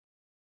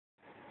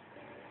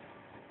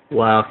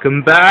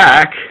Welcome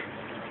back.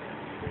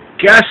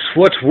 Guess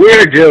what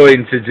we're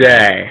doing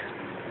today?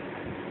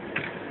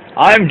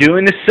 I'm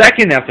doing the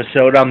second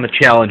episode on the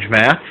challenge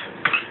map.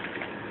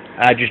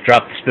 I just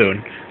dropped the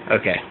spoon.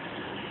 Okay.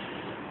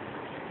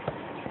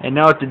 And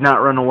no, it did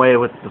not run away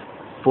with the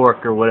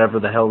fork or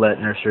whatever the hell that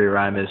nursery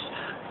rhyme is.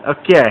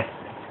 Okay.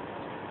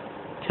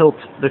 Tilt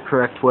the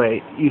correct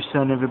way, you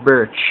son of a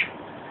birch.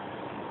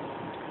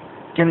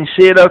 Can you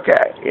see it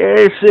okay? Yeah,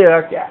 you see it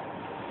okay.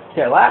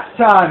 Okay, last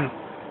time,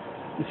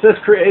 it says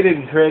created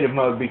in creative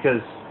mode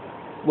because,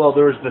 well,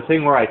 there was the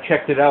thing where I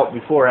checked it out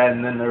beforehand,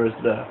 and then there was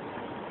the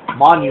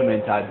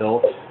monument I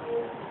built.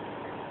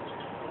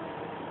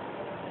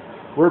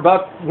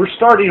 We're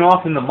starting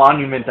off in the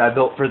monument I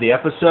built for the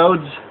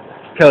episodes,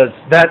 because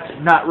that's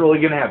not really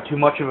going to have too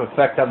much of an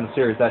effect on the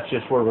series. That's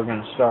just where we're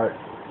going to start.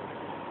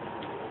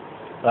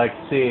 Like,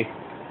 see,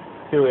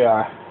 here we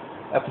are.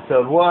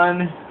 Episode 1,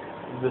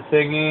 the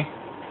thingy.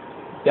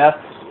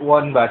 Deaths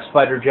won by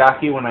Spider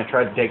Jockey when I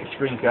tried to take a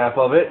screen cap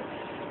of it.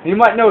 And you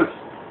might notice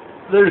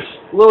there's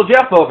little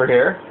Jeff over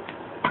here.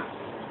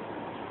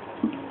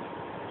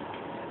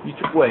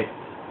 Wait.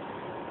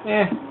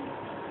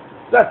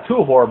 It's not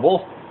too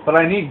horrible, but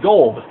I need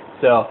gold,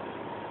 so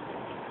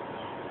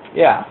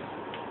yeah.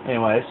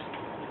 Anyways,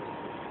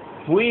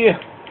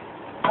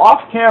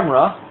 off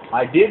camera,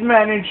 I did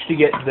manage to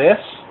get this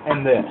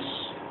and this.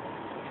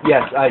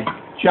 Yes, I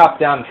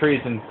chopped down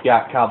trees and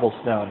got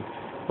cobblestone,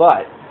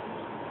 but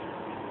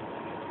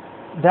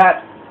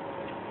that,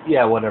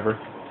 yeah, whatever.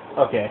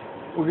 Okay,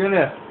 we're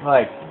gonna,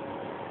 like,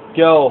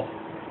 go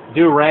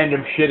do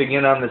random shit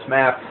again on this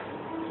map.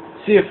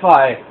 See if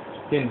I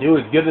can do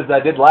as good as I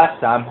did last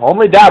time.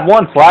 Only died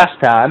once last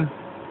time.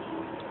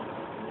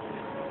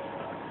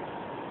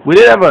 We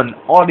did have an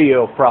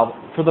audio problem.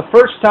 For the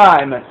first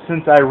time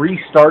since I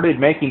restarted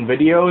making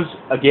videos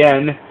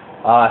again,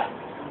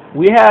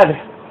 we had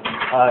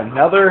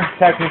another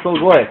technical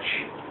glitch.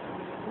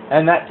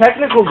 And that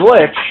technical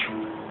glitch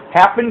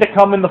happened to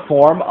come in the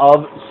form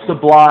of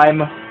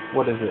Sublime.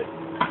 What is it?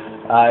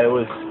 It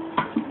was...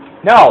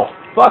 No!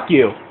 Fuck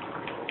you!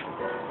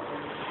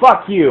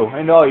 Fuck you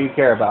and all you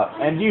care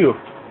about. And you.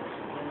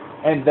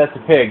 And that's a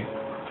pig.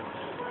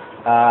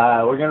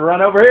 We're gonna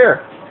run over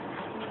here.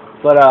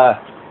 But,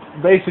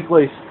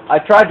 basically, I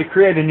tried to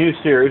create a new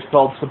series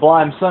called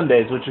Sublime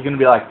Sundays, which is gonna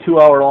be like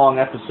 2-hour-long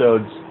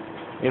episodes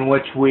in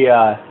which we,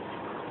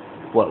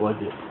 what was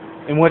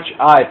it? In which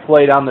I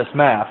played on this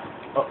map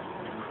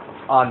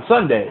on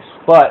Sundays.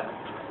 But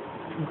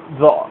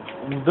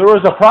there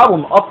was a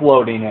problem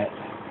uploading it.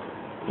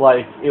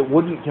 Like, it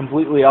wouldn't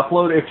completely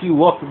upload. If you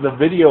look, the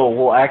video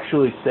will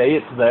actually say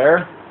it's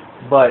there,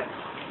 but...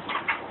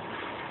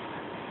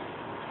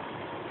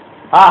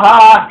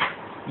 Haha!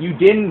 You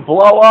didn't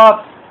blow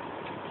up!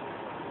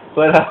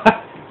 But,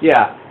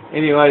 yeah.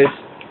 Anyways,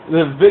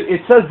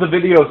 it says the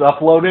video's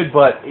uploaded,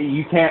 but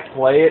you can't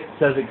play it. It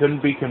says it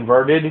couldn't be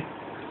converted.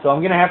 So I'm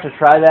going to have to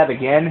try that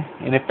again,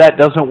 and if that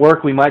doesn't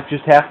work, we might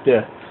just have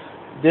to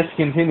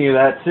discontinue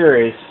that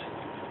series.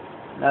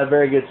 Not a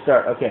very good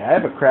start. Okay, I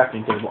have a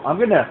crafting table. I'm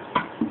going to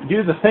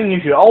do the thing you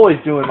should always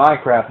do in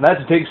Minecraft, and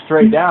that's dig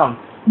straight down.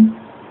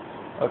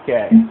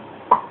 Okay.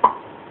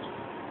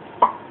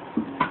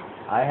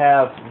 I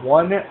have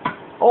one...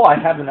 Oh, I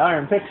have an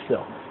iron pick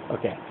still.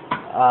 Okay.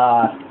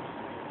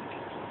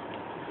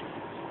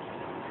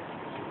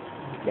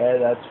 Okay,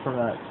 that's from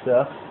that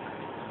stuff.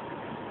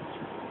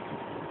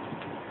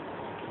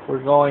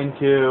 We're going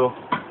to...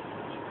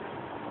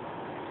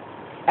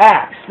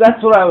 Axe!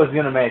 That's what I was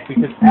going to make,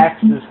 because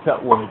axes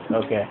cut wood.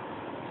 Okay.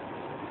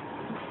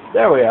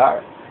 There we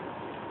are.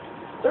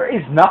 There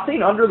is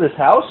nothing under this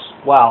house?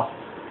 Wow.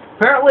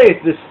 Apparently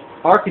this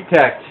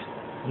architect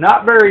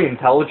not very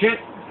intelligent,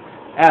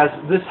 as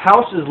this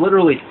house is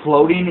literally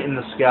floating in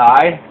the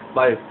sky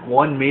by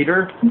 1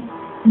 meter.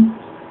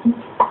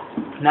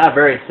 Not a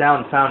very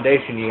sound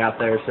foundation you got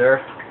there,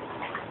 sir.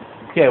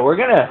 Okay, we're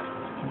going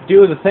to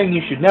do the thing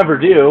you should never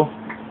do,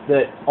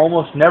 that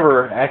almost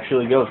never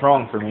actually goes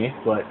wrong for me,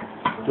 but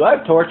do I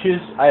have torches?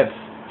 I have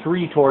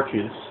 3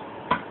 torches.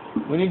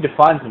 We need to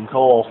find some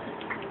coal.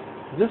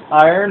 Is this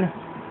iron?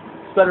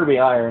 This better be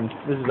iron.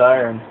 This is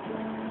iron.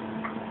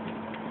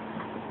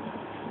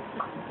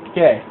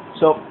 Okay,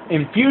 so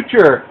in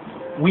future,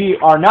 we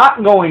are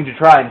not going to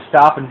try and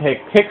stop and take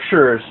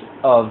pictures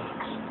of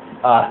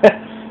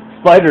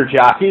spider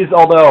jockeys,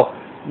 although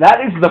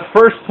that is the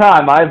first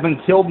time I've been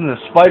killed in a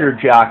spider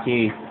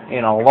jockey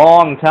in a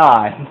long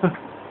time.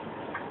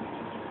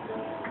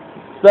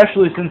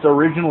 Especially since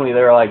originally they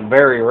were like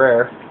very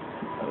rare.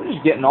 We're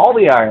just getting all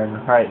the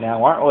iron right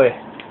now, aren't we?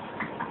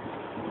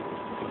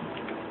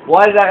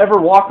 Why did I ever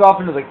walk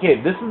off into the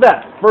cave? This is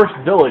that first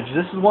village.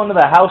 This is one of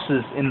the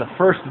houses in the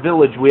first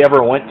village we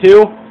ever went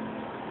to.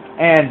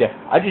 And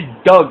I just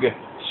dug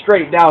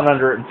straight down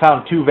under it and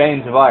found 2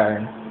 veins of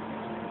iron.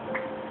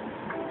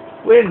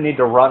 We didn't need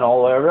to run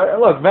all over.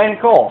 Look, vein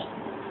of coal.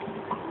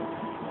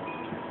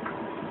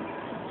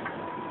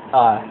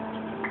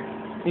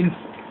 In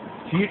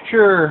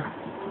future...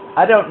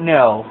 I don't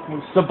know.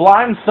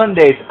 Sublime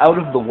Sunday's out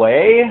of the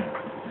way.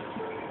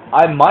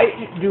 I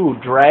might do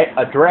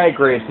a drag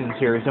racing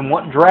series, and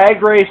what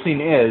drag racing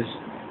is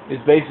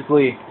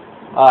basically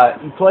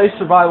you play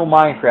survival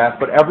Minecraft,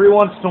 but every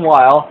once in a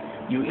while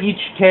you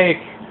each take,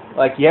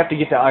 like, you have to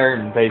get to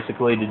iron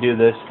basically to do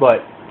this,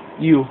 but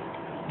you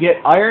get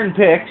iron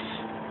picks,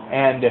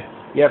 and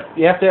you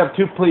have to have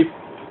two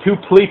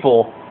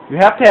people. You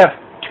have to have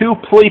two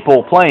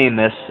people playing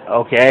this,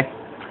 okay?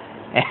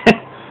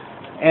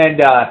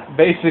 And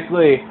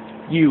basically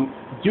you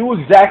do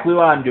exactly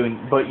what I'm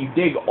doing, but you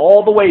dig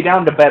all the way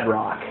down to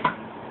bedrock.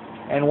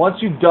 And once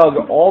you've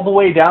dug all the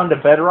way down to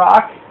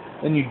bedrock,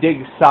 then you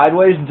dig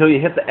sideways until you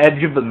hit the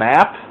edge of the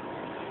map.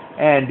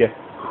 And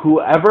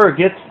whoever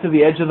gets to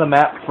the edge of the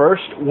map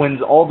first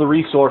wins all the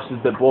resources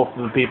that both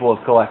of the people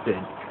have collected.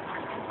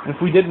 If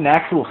we did an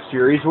actual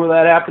series where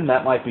that happened,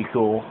 that might be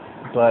cool.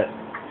 But,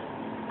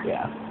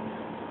 yeah.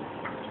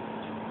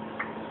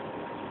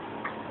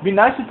 It'd be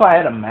nice if I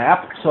had a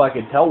map so I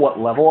could tell what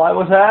level I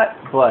was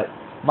at, but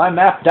my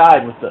map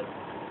died with the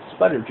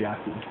spider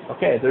jockey.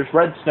 Okay, there's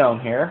redstone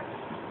here.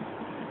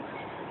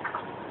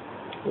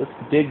 Let's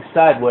dig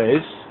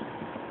sideways,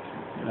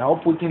 and I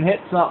hope we can hit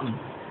something.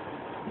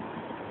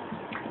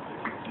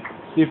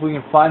 See if we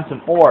can find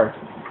some ore.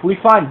 If we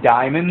find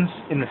diamonds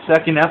in the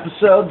second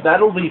episode,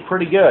 that'll be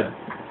pretty good.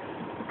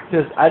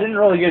 Because I didn't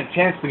really get a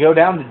chance to go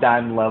down to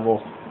diamond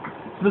level.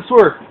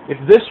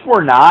 If this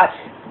were not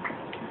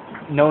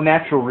no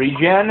natural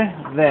regen,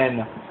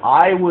 then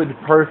I would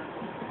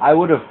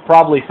have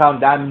probably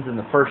found diamonds in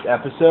the first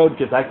episode,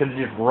 because I could have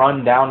just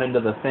run down into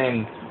the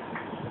thing,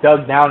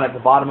 dug down at the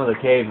bottom of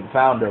the cave and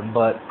found them,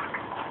 but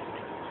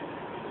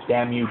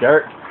damn you,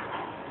 dirt.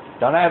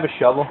 Don't I have a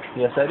shovel?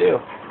 Yes, I do.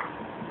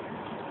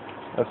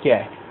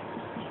 Okay.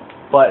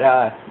 But,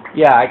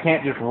 yeah, I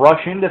can't just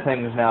rush into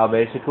things now,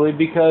 basically,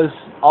 because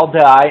I'll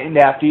die and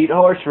have to eat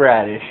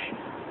horseradish.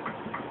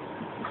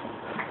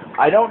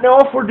 I don't know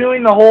if we're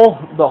doing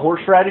the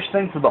horseradish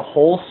thing for the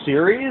whole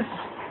series.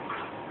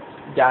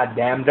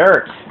 Goddamn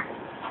dirt.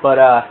 But,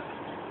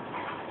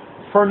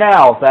 for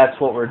now, that's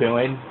what we're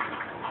doing.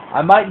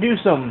 I might do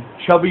some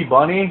chubby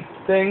bunny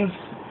things,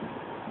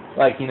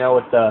 like, you know,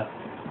 with the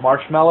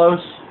marshmallows,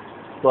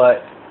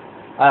 but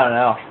I don't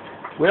know.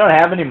 We don't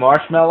have any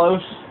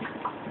marshmallows,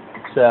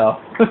 so,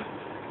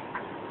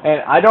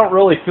 and I don't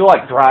really feel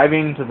like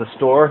driving to the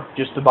store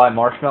just to buy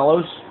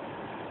marshmallows.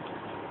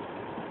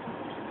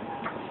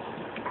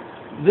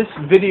 This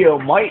video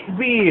might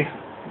be,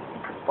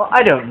 well,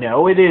 I don't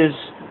know, it's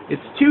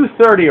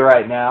 2:30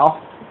 right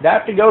now, and I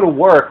have to go to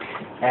work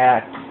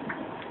at,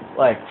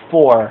 like,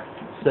 4.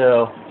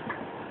 So,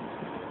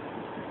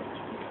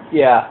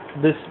 yeah,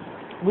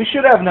 we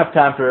should have enough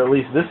time for at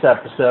least this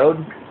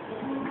episode.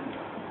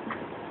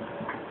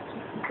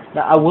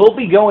 Now, I will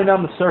be going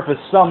on the surface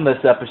some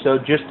this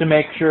episode, just to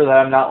make sure that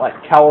I'm not, like,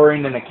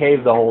 cowering in a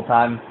cave the whole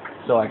time,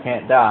 so I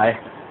can't die.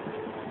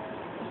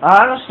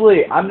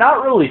 Honestly, I'm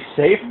not really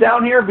safe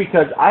down here,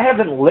 because I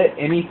haven't lit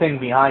anything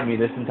behind me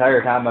this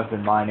entire time I've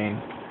been mining.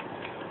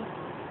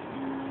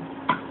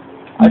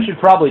 I should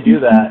probably do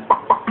that.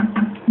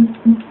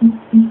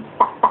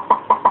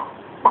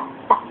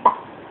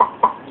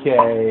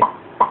 Okay,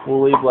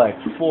 we'll leave like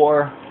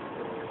 4.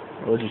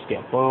 We'll just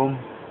get boom,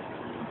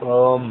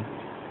 boom,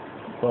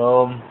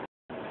 boom.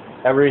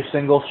 Every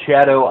single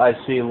shadow I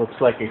see looks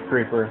like a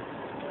creeper.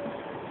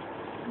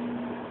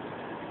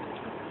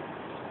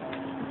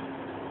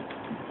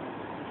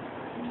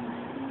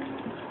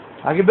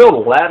 I could build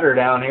a ladder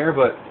down here,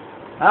 but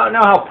I don't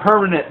know how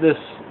permanent this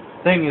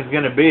thing is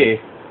going to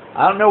be.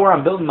 I don't know where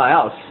I'm building my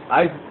house.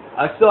 I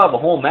still have a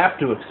whole map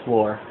to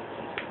explore.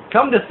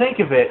 Come to think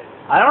of it,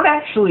 I don't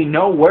actually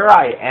know where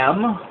I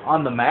am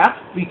on the map,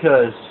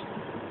 because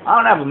I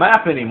don't have a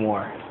map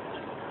anymore.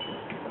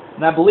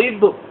 And I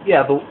believe,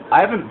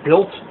 I haven't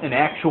built an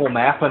actual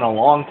map in a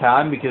long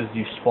time, because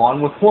you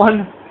spawn with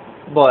one,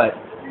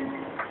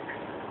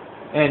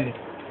 and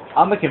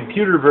on the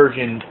computer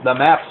version, the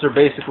maps are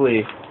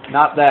basically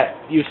not that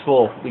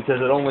useful,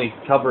 because it only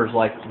covers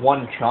like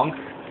one chunk.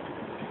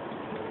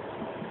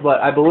 But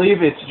I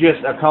believe it's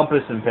just a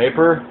compass and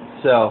paper,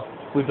 so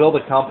if we build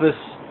a compass,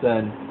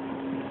 then,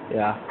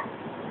 yeah.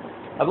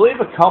 I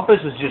believe a compass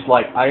is just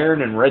like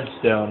iron and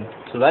redstone,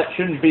 so that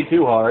shouldn't be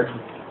too hard.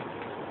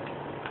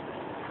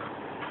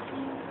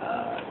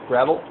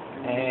 Gravel,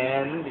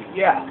 and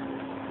yeah.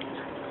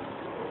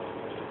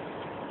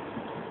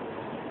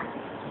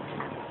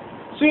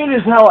 Seeing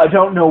as how I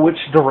don't know which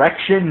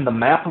direction the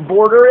map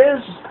border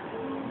is,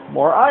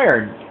 more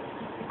iron.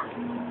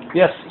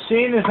 Yes,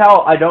 seeing as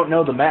how I don't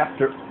know the map,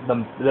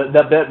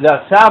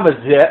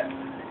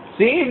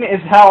 seeing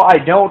as how I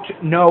don't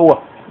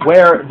know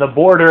where the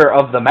border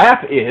of the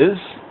map is,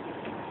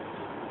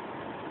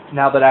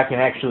 now that I can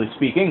actually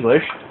speak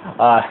English,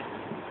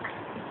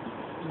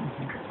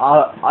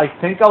 I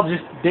think I'll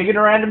just dig in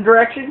a random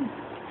direction.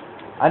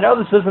 I know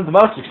this isn't the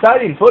most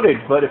exciting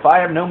footage, but if I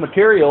have no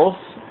materials...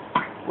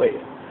 Wait.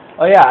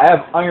 Oh yeah, I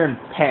have iron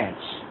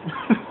pants.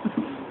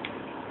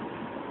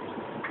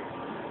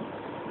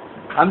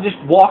 I'm just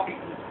walking...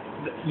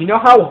 You know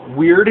how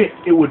weird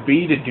it would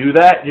be to do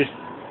that? Just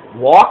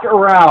walk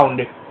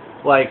around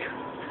like,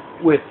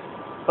 with,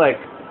 like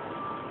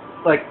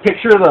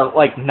picture the,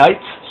 like, knight's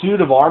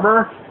suit of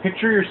armor.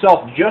 Picture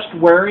yourself just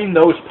wearing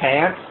those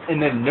pants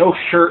and then no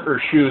shirt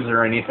or shoes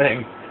or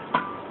anything.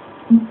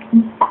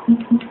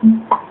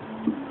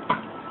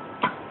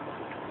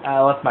 I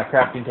left my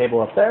crafting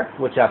table up there,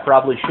 which I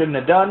probably shouldn't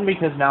have done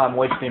because now I'm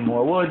wasting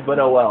more wood, but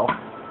oh well.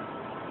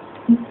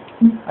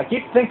 I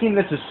keep thinking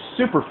this is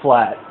super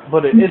flat,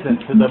 but it isn't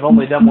because I've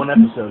only done one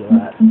episode of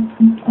that.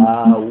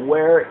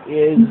 Where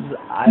is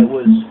I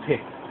was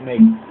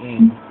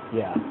making,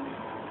 yeah.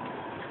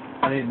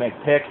 I need to make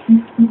pick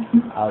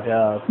out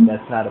of,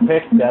 that's not a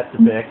pick, that's a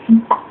pick.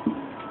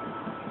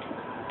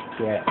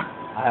 Yeah,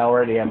 I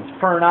already have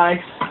furnace.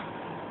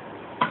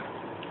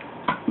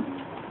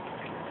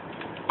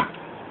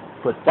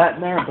 Put that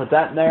in there, put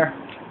that in there.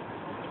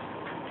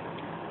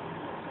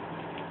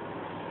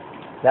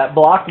 That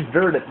block of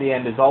dirt at the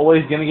end is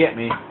always going to get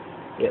me.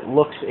 It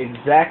looks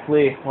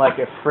exactly like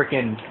a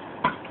frickin'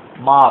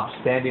 mob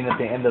standing at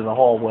the end of the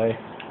hallway.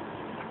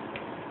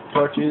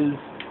 Torches.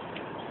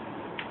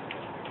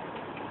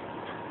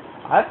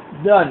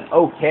 I've done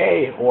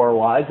okay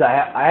ore-wise.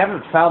 I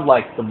haven't found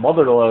like the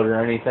mother lode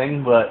or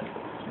anything, but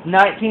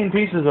 19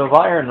 pieces of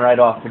iron right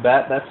off the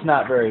bat, that's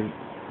not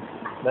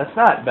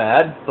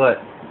bad, but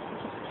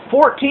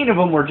 14 of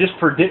them were just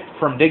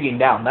from digging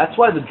down. That's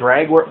why the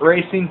drag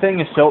racing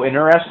thing is so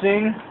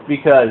interesting,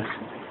 because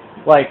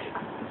like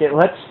it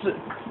lets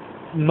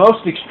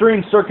most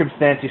extreme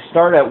circumstances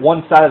start at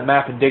one side of the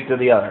map and dig to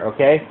the other,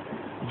 okay?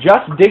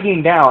 Just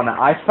digging down,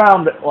 I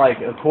found like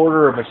a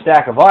quarter of a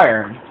stack of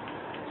iron.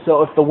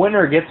 So if the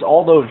winner gets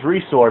all those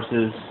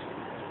resources,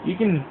 you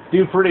can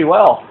do pretty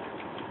well.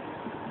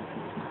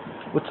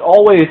 What's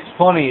always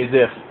funny is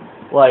if,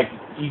 like,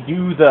 you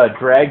do the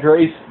drag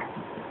race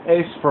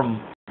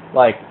from,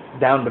 like,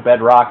 down to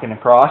bedrock and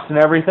across and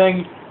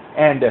everything,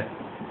 and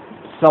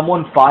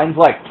someone finds,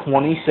 like,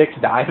 26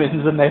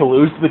 diamonds and they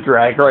lose the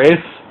drag race.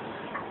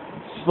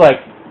 It's like,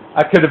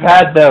 I could have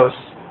had those.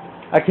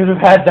 I could have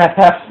had that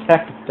half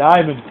stack of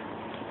diamonds.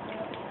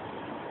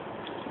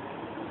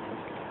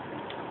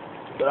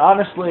 But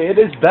honestly, it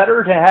is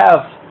better to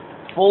have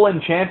full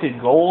enchanted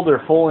gold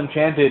or full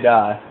enchanted,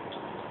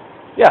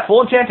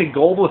 full enchanted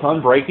gold with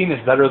unbreaking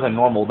is better than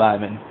normal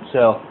diamond.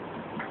 So,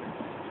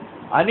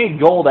 I need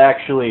gold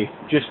actually,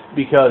 just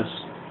because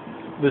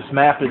this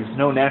map is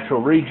no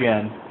natural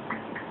regen.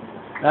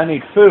 I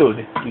need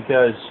food,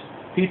 because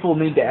people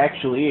need to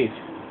actually eat.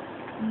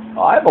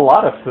 Oh, I have a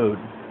lot of food.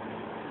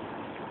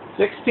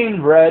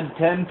 16 bread,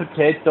 10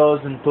 potatoes,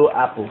 and 2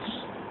 apples.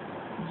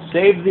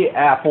 Save the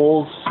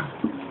apples.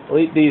 I'll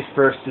eat these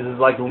first, this is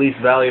like the least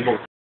valuable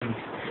thing.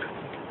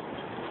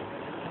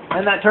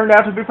 And that turned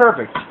out to be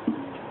perfect.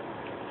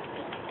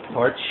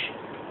 Torch.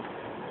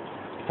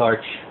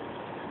 Torch.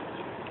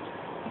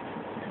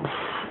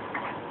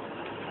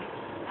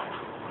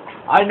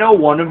 I know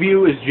one of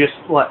you is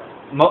just like,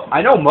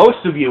 I know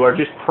most of you are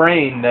just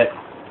praying that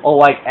I'll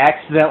like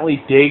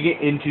accidentally dig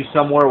into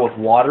somewhere with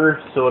water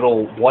so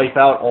it'll wipe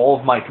out all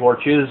of my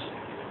torches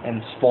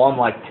and spawn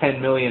like 10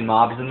 million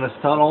mobs in this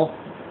tunnel.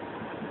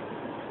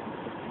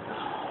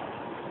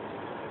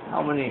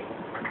 How many?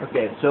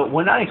 Okay, so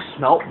when I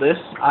smelt this,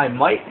 I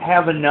might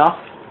have enough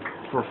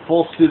for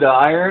full suit of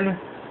iron.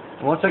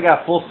 And once I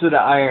got full suit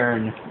of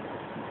iron,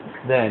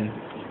 then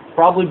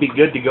probably be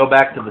good to go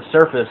back to the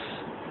surface,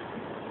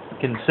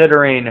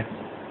 considering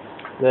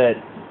that,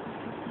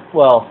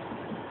 well,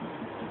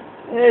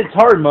 it's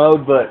hard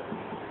mode, but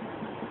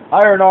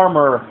iron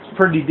armor is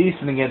pretty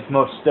decent against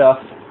most stuff,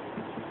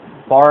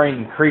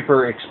 barring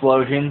creeper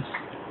explosions.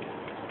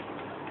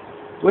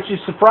 Which is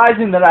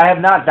surprising that I have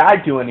not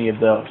died to any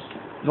of those.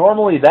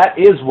 Normally that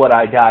is what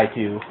I die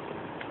to.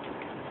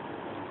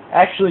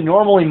 Actually,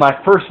 normally my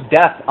first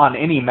death on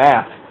any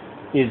map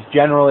is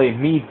generally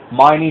me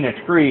mining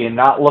a tree and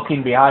not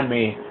looking behind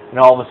me, and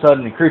all of a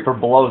sudden the creeper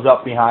blows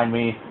up behind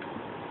me.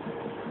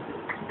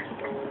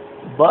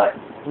 But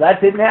that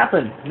didn't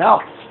happen.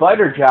 Now,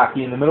 spider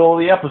jockey in the middle of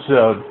the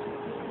episode.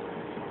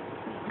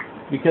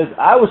 Because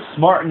I was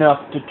smart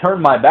enough to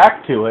turn my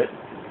back to it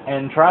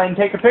and try and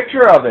take a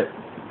picture of it.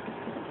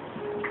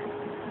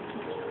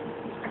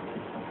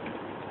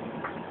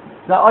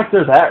 It's not like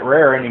they're that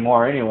rare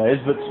anymore anyways,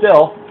 but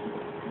still,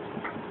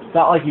 it's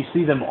not like you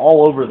see them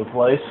all over the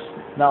place.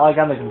 Not like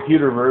on the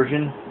computer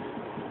version.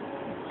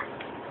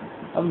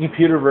 On the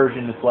computer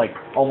version, it's like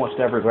almost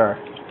everywhere.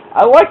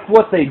 I liked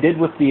what they did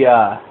with the,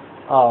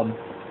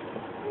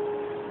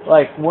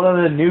 like, one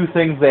of the new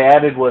things they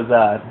added was,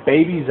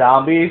 baby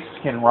zombies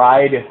can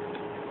ride,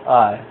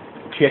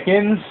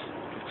 chickens.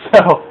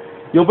 So,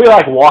 you'll be,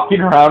 like, walking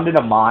around in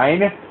a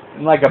mine,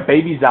 and, like, a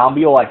baby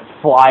zombie will, like,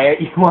 fly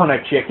at you on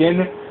a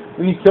chicken.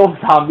 Then you kill the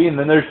zombie, and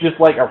then there's just,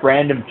 like, a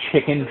random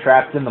chicken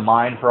trapped in the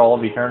mine for all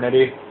of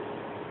eternity.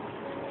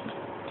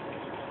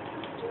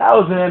 That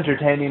was an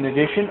entertaining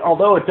addition,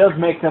 although it does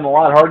make them a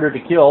lot harder to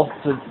kill,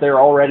 since they're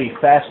already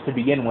fast to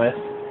begin with.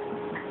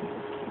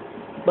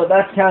 But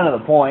that's kind of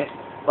the point,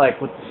 like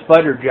with the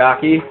spider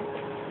jockey.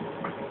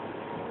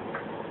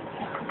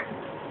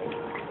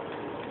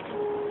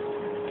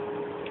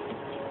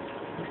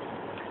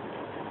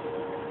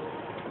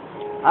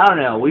 I don't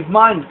know.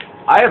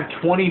 I have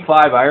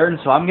 25 iron,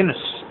 so I'm gonna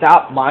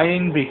stop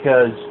mining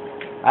because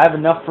I have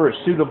enough for a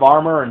suit of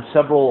armor and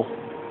several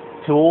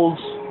tools.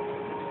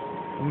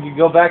 We can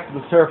go back to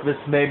the surface,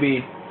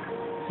 maybe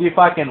see if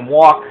I can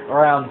walk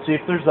around, see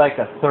if there's like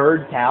a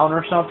third town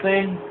or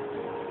something.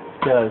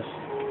 Because,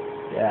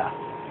 yeah.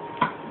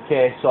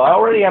 Okay, so I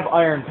already have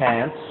iron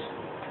pants.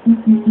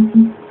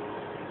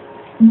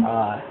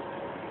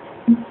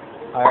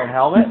 Iron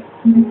helmet.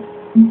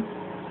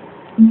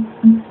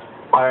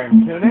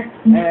 Iron tunic.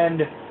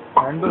 And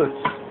iron boots.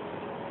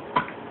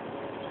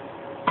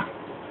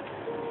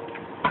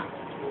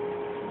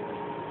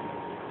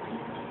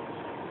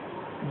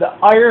 The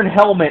iron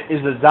helmet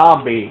is a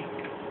zombie.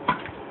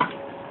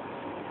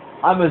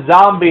 I'm a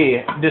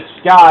zombie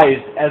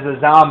disguised as a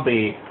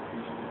zombie,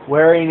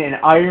 wearing an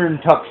iron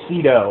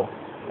tuxedo.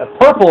 A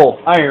purple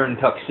iron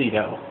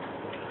tuxedo.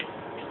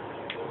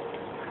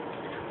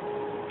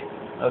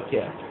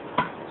 Okay.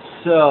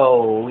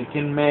 So, we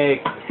can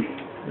make...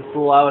 This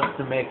will allow us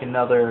to make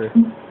another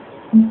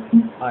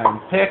iron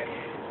pick.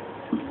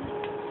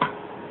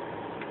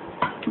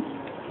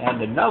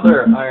 And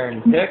another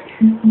iron pick.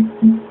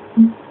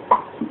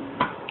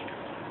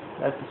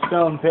 That's a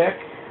stone pick.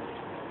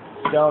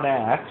 Stone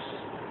axe.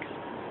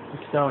 A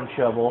stone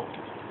shovel.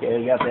 Okay,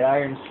 we got the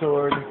iron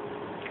sword.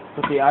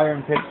 Put the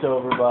iron picks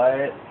over by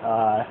it.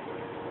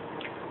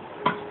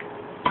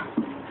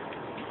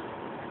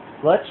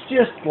 Let's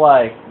just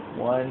like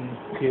 1,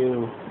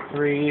 2,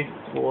 3,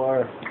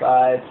 4,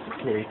 5,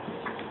 6,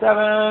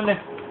 7.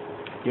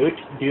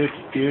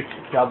 Doot.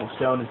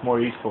 Cobblestone is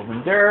more useful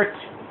than dirt.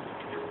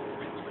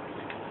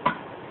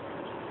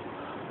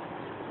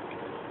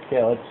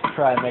 Okay, let's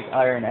try and make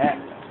iron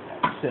axe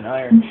and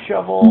iron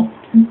shovel.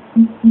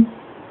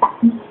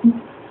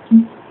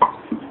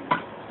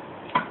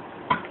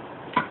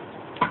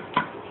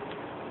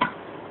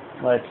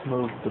 Let's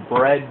move the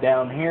bread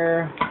down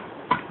here.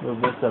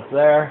 Move this up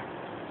there.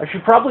 I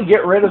should probably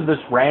get rid of this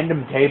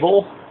random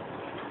table,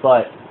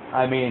 but,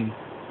 I mean...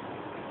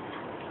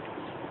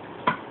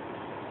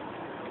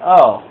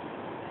 Oh,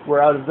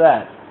 we're out of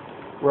that.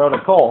 We're out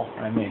of coal,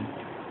 I mean.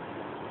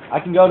 I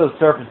can go to the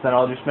surface, then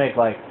I'll just make,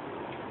 like,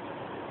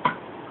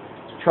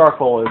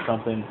 charcoal or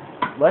something.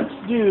 Let's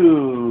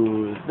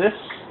do this,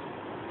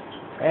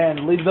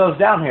 and leave those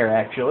down here,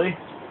 actually.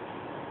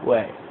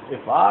 Wait,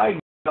 if I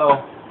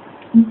go...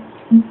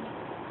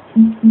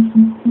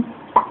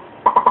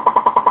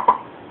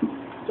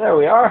 There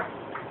we are.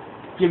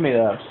 Give me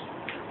those.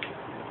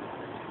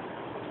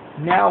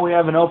 Now we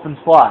have an open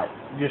slot,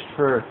 just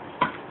for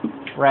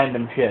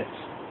random shits.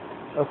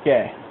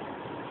 Okay.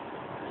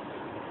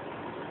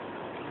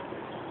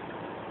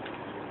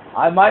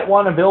 I might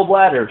want to build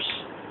ladders,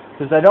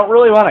 because I don't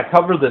really want to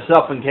cover this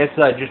up in case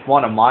I just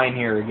want to mine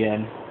here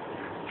again.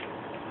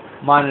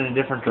 Mine in a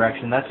different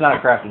direction. That's not a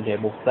crafting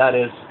table. That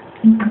is.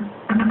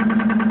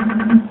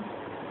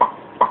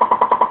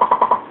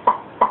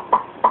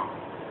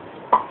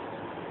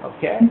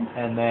 Okay,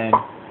 and then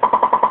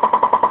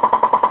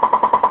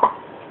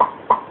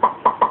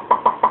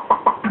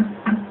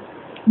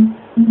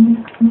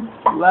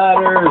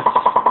ladders.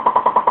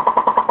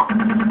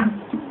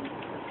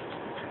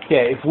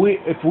 Okay,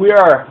 if we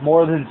are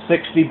more than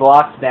 60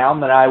 blocks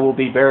down, then I will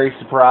be very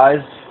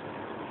surprised.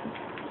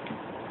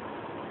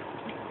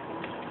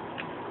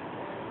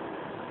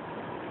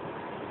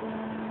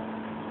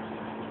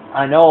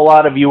 I know a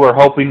lot of you are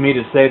hoping me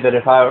to say that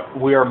if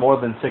we are more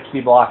than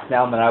 60 blocks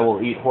down, then I will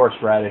eat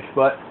horseradish,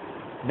 but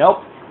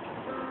nope.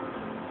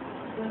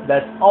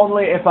 That's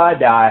only if I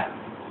die.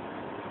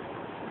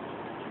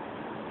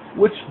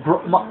 Which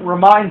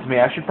reminds me,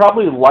 I should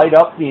probably light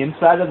up the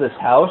inside of this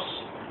house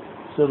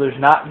so there's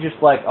not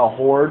just like a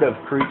horde of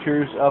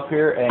creatures up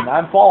here, and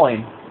I'm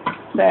falling.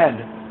 Sand.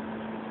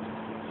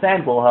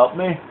 Sand will help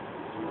me.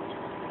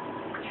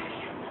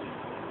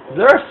 Is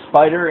there a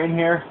spider in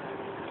here?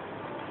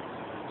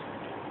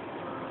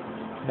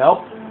 Nope.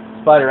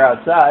 Spider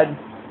outside.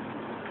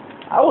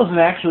 I wasn't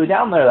actually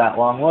down there that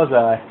long, was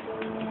I?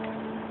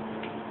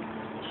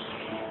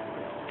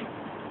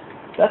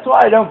 That's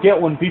why I don't get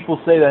when people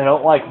say they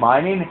don't like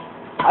mining.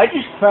 I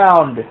just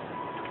found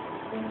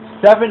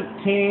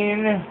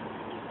 17,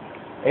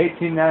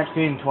 18,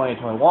 19, 20,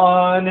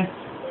 21.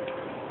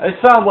 I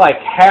just found like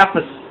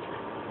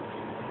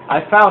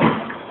I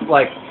found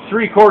like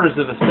 3/4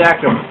 of a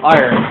stack of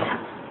iron.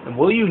 And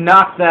will you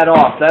knock that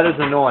off? That is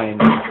annoying.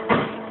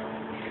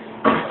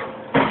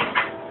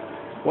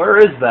 Where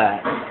is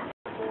that?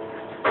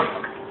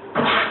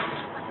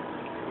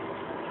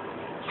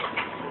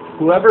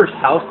 Whoever's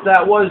house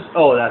that was?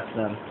 Oh, that's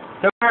them.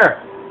 Come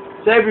here.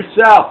 Save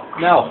yourself.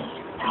 No.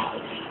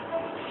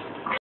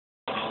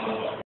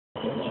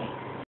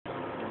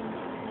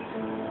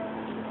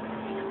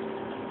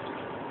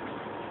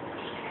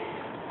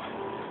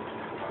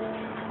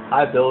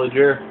 Hi,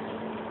 villager.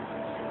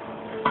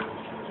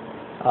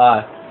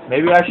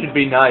 Maybe I should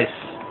be nice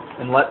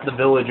and let the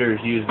villagers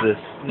use this.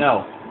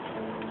 No.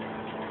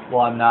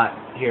 Well, I'm not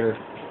here.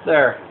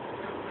 There.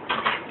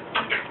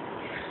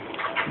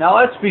 Now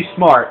let's be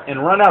smart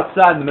and run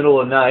outside in the middle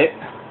of the night.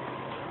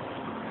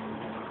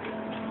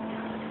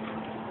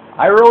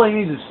 I really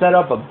need to set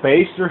up a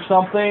base or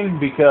something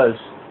because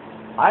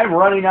I'm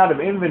running out of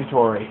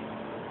inventory.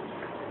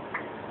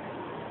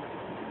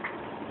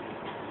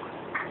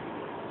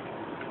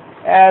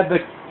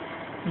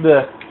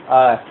 The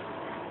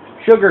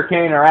sugar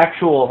cane are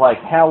actual, like,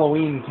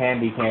 Halloween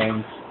candy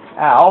canes.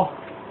 Ow.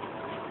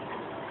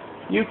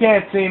 You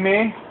can't see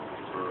me.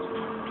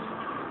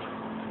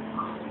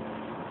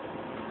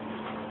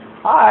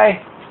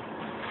 Hi.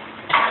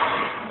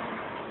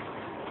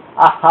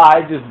 Aha,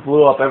 I just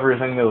blew up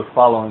everything that was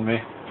following me.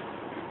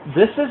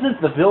 This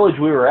isn't the village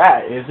we were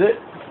at, is it?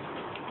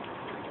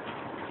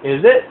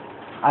 Is it?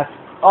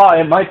 Oh,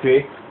 it might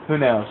be. Who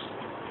knows?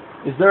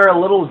 Is there a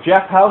little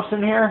Jeff house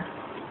in here?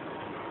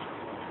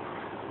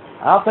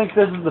 I don't think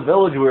this is the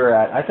village we were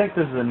at. I think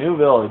this is a new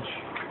village.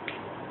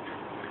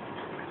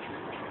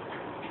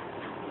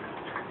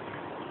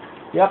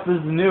 Yep, this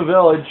is a new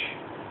village.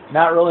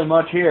 Not really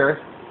much here.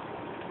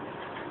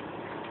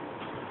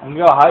 I'm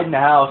gonna go hide in the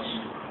house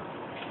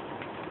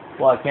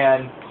while I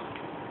can.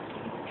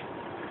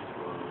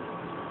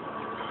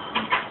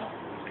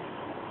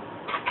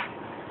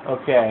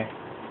 Okay.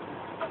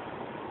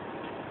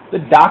 The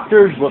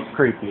doctors look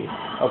creepy.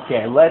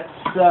 Okay, let's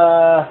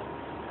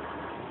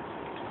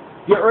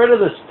get rid of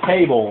this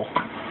table.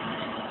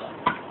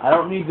 I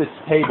don't need this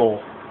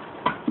table.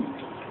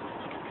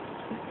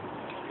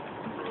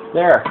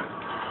 There.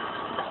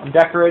 I'm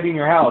decorating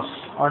your house.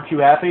 Aren't you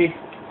happy?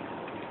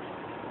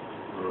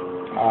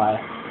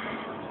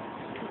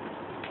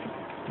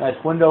 Nice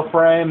window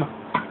frame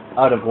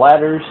out of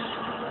ladders.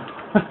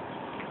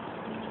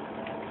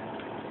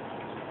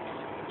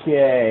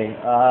 Okay,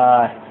 I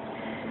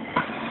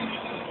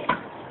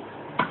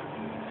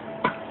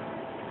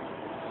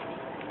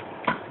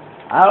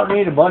don't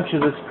need a bunch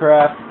of this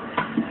crap.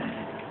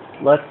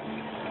 Let's...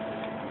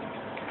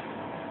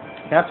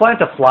 Can I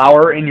plant a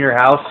flower in your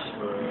house?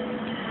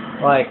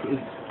 Like,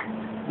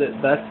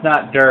 that's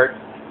not dirt.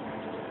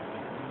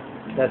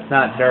 That's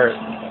not dirt.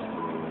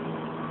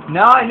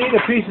 Now I need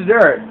a piece of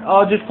dirt.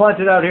 I'll just plant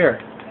it out here.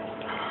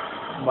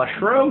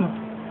 Mushroom?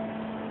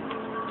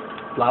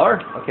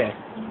 Flower? Okay.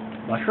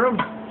 Mushroom?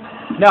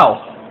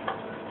 No.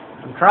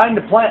 I'm trying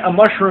to plant a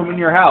mushroom in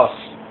your house.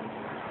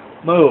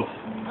 Move.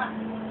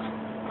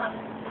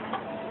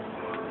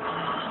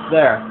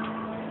 There.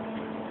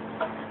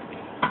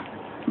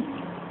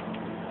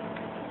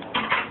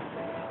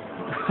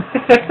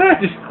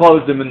 Just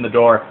closed him in the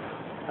door.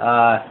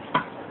 I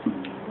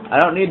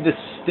don't need to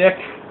stick.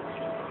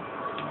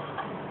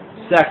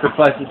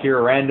 Sacrifice it to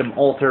your random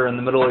altar in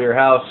the middle of your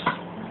house.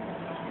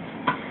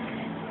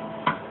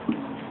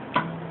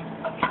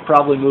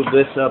 Probably move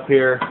this up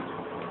here.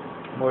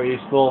 More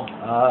useful.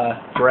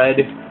 Bread.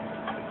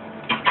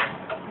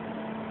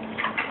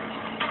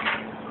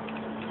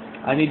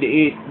 I need to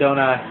eat, don't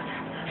I?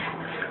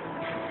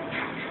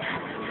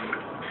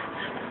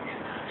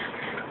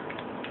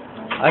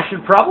 I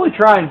should probably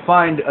try and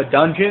find a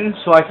dungeon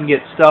so I can get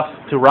stuff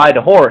to ride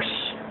a horse.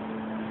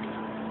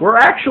 We're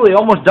actually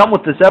almost done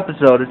with this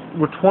episode.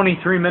 We're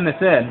 23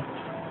 minutes in.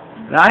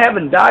 And I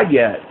haven't died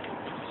yet.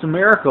 It's a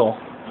miracle.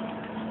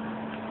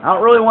 I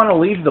don't really want to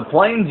leave the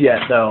plains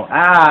yet, though.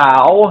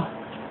 Ow!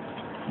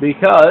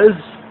 Because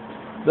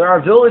there are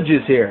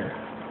villages here.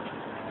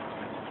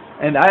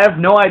 And I have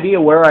no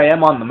idea where I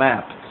am on the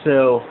map.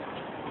 So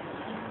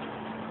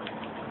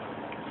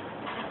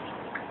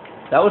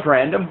that was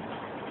random.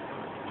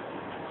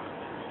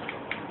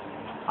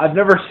 I've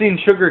never seen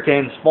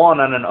sugarcane spawn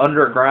on an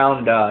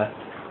underground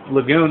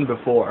lagoon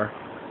before.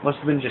 Must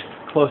have been just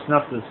close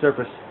enough to the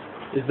surface.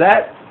 Is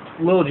that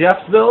Little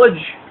Jeff's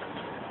village?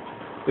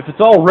 If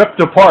it's all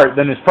ripped apart,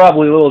 then it's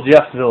probably Little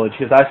Jeff's village,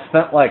 because I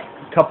spent like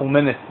a couple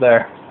minutes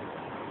there.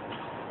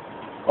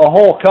 A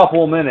whole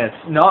couple minutes.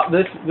 Not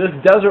this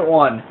desert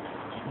one.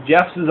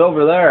 Jeff's is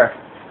over there.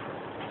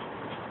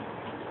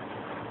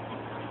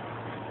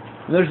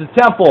 And there's a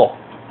temple.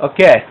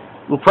 Okay.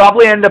 We'll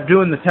probably end up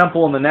doing the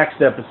temple in the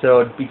next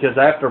episode, because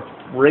I have to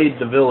raid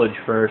the village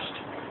first.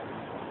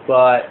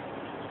 But,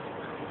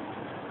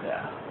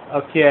 yeah.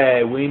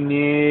 Okay, we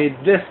need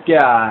this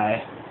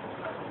guy.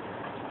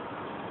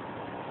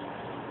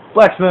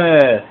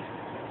 Blacksmith.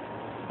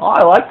 Oh,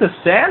 I like the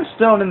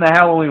sandstone in the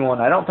Halloween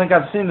one. I don't think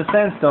I've seen the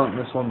sandstone in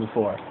this one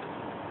before.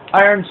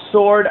 Iron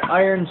sword,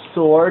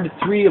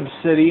 3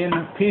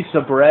 obsidian, piece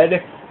of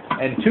bread,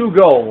 and 2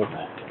 gold.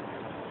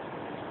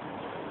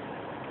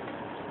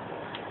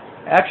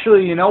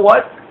 Actually, you know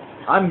what?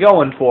 I'm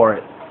going for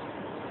it.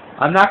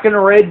 I'm not going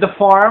to raid the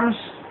farms.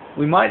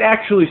 We might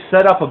actually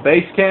set up a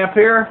base camp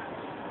here.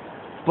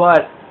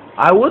 But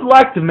I would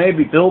like to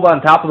maybe build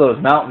on top of those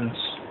mountains.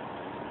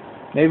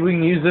 Maybe we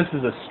can use this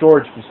as a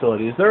storage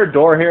facility. Is there a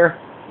door here?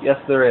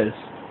 Yes, there is.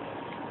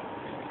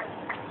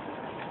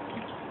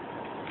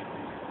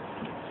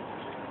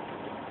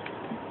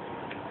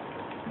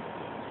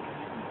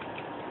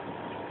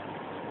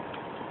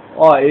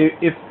 Oh,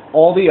 if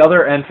all the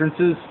other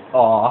entrances...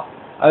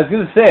 I was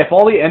going to say, if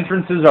all the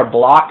entrances are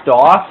blocked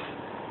off,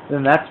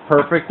 then that's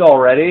perfect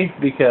already,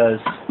 because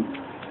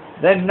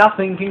then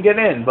nothing can get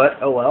in. But,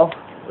 oh well,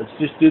 let's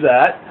just do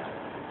that.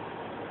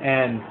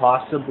 and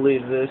possibly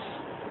this.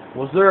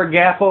 Was there a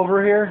gap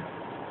over here?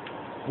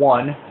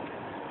 One.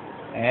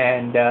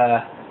 And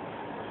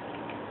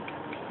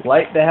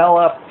light the hell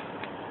up.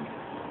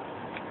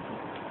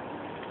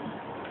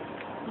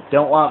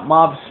 Don't want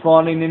mobs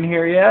spawning in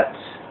here yet.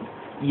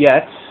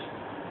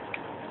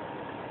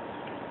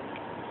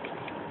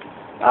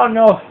 I don't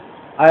know if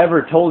I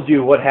ever told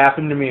you what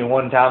happened to me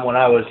one time when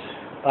I was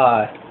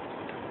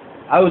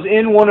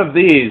in one of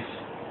these,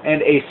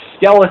 and a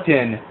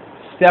skeleton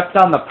stepped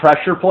on the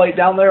pressure plate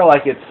down there.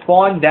 Like, it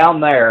spawned down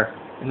there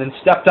and then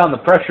stepped on the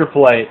pressure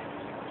plate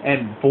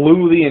and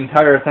blew the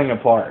entire thing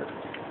apart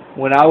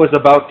when I was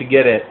about to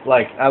get it.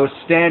 Like, I was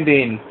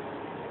standing.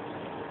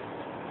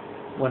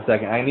 One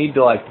second, I need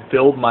to like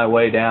build my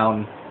way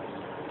down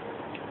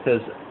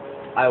because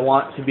I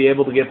want to be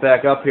able to get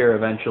back up here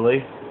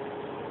eventually.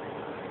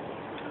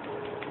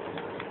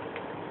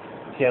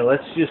 Okay,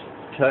 let's just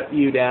cut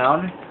you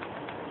down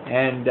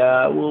and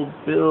we'll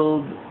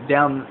build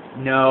down.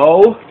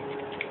 No,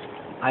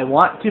 I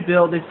want to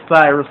build a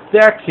spiral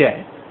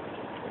staircase.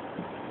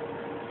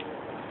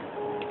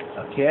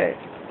 Okay,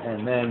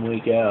 and then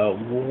we go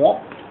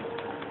whoop,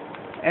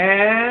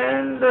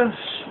 and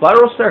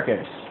spiral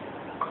staircase.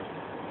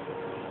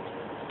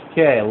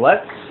 Okay,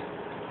 let's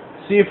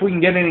see if we can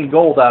get any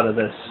gold out of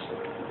this.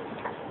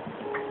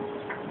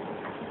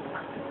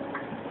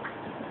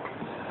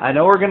 I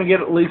know we're going to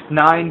get at least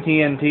 9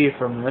 TNT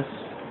from this.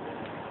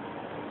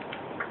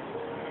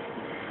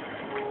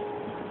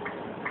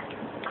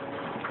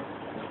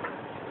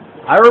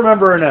 I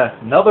remember in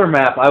another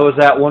map I was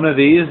at one of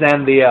these,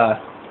 and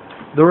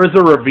there was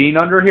a ravine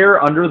under here,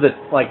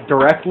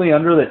 directly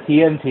under the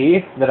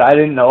TNT that I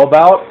didn't know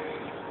about.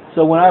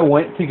 So when I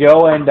went to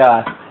go and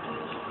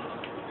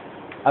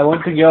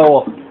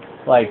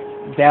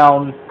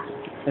down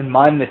and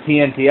mine the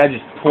TNT, I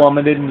just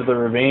plummeted into the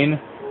ravine.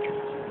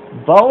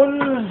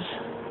 Bones,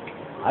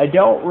 I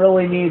don't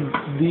really need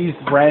these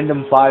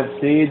random 5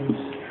 seeds.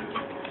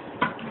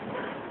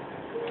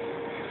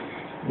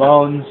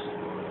 Bones,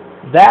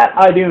 that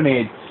I do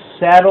need.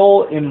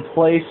 Saddle in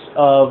place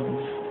of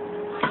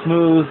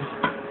smooth.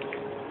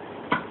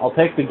 I'll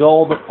take the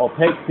gold, I'll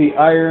take the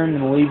iron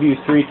and leave you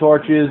 3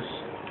 torches.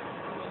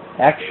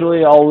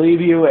 Actually, I'll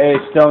leave you a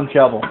stone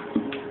shovel.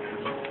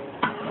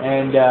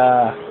 And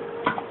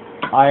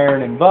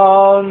iron and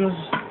bones.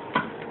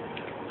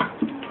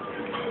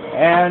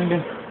 And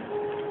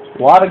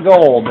a lot of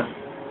gold.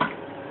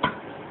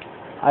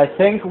 I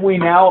think we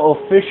now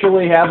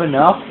officially have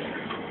enough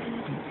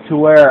to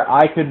where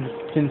I could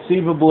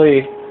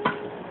conceivably,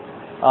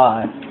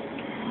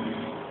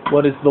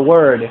 what is the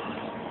word?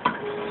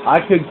 I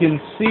could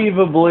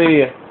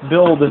conceivably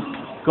build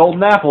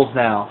golden apples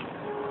now.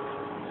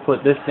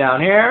 Put this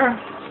down here.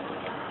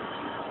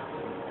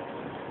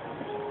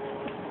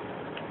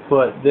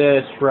 Put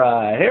this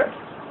right here.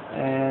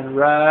 And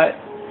right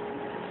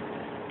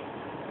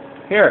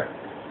here.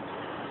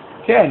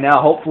 Okay,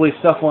 now hopefully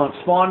stuff won't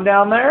spawn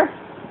down there.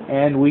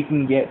 And we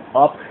can get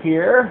up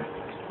here.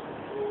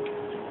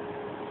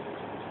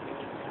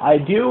 I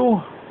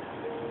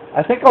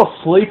think I'll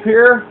sleep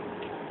here.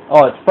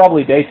 Oh, it's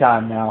probably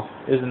daytime now,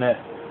 isn't it?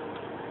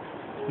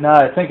 Now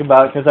that I think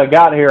about it, because I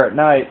got here at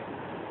night.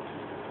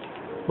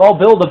 But I'll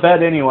build a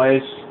bed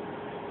anyways,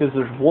 because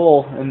there's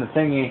wool in the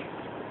thingy.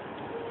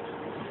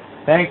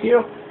 Thank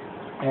you.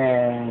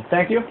 And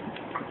thank you.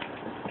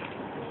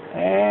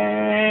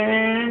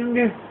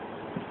 And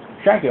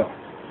thank you.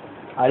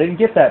 I didn't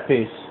get that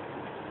piece.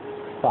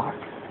 Fuck.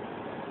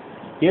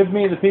 Give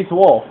me the piece of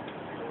wool.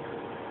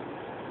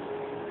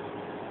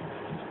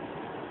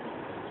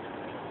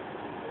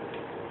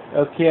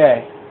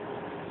 Okay.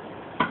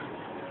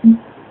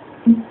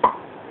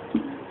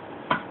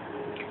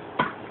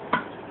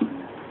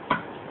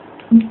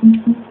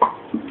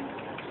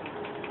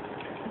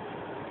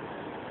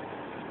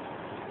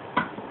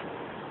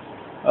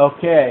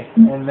 Okay,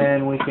 and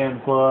then we can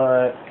put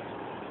a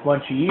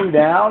bunch of you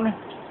down.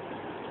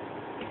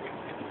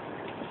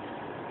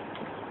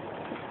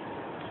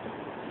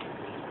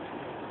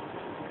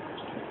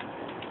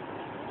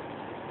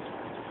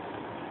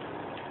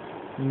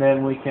 And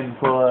then we can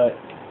put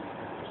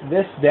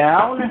this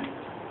down.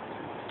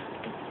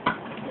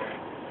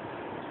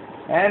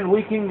 And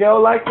we can go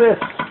like this.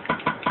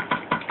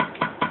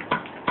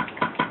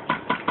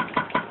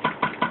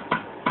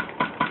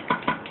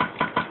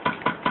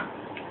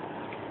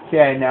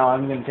 Okay, now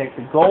I'm going to take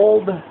the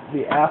gold,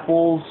 the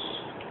apples.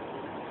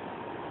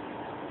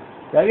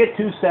 Did I get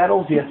 2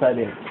 saddles? Yes, I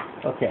did.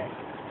 Okay.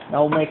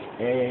 Now we'll make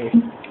a...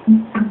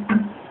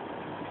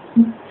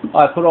 Oh,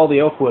 I put all the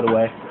oak wood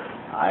away.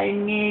 I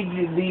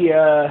need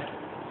the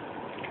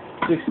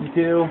 62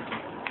 to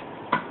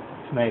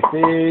make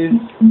these.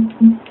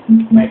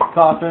 Make a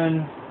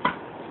coffin.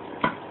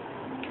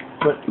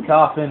 Put the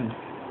coffin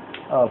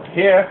up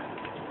here.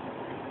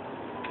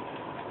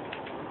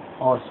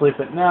 I'll sleep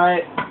at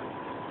night.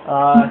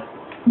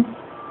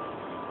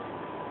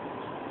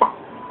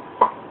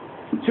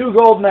 2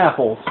 golden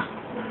apples.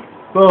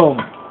 Boom.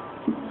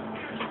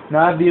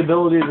 Now I have the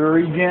ability to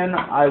regen.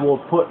 I will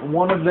put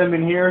one of them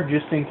in here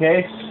just in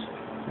case.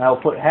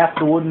 I'll put half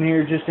the wood in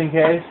here just in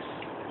case.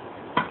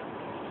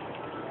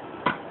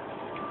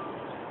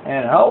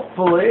 And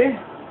hopefully,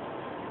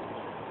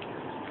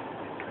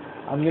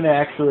 I'm going to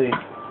actually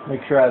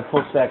make sure I have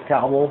full stack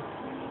cobble.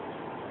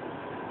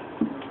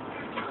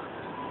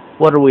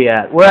 What are we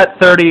at? We're at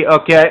 30.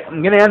 Okay,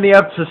 I'm going to end the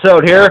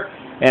episode here.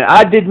 And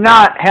I did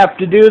not have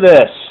to do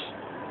this.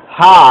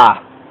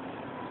 Ha!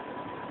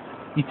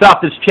 You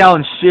thought this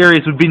challenge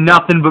series would be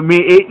nothing but me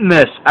eating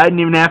this. I didn't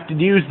even have to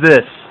use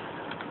this.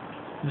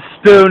 The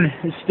spoon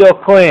is still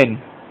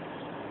clean.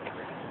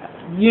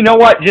 You know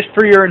what? Just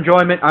for your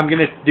enjoyment, I'm going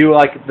to do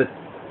like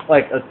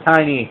a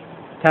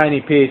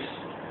tiny piece.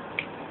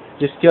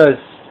 Just because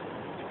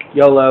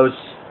YOLOs.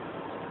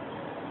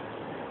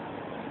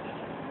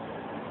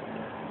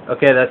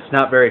 Okay, that's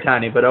not very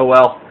tiny, but oh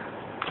well.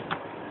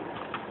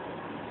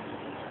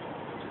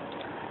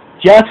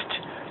 Just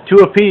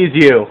to appease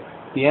you.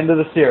 The end of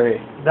the series.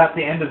 Not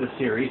the end of the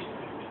series.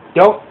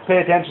 Don't pay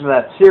attention to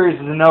that. Series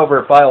isn't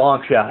over by a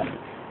long shot.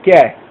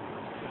 Okay.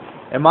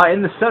 Am I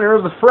in the center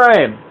of the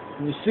frame?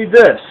 Can you see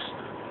this?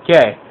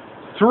 Okay.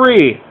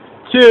 3,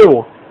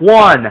 2,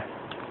 1.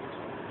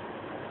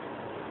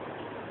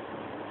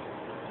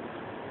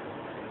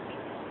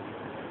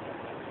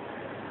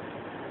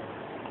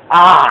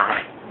 Ah!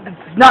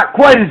 It's not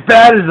quite as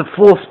bad as a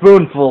full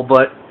spoonful,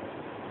 but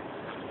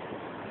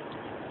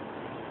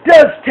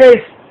does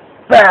taste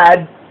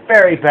bad.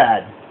 Very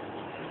bad.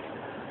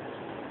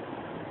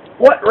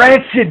 What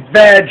rancid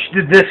veg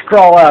did this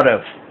crawl out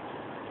of?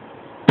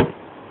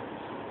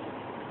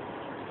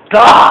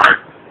 Ah!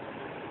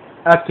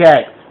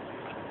 Okay.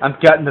 I'm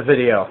cutting the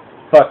video.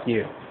 Fuck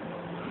you.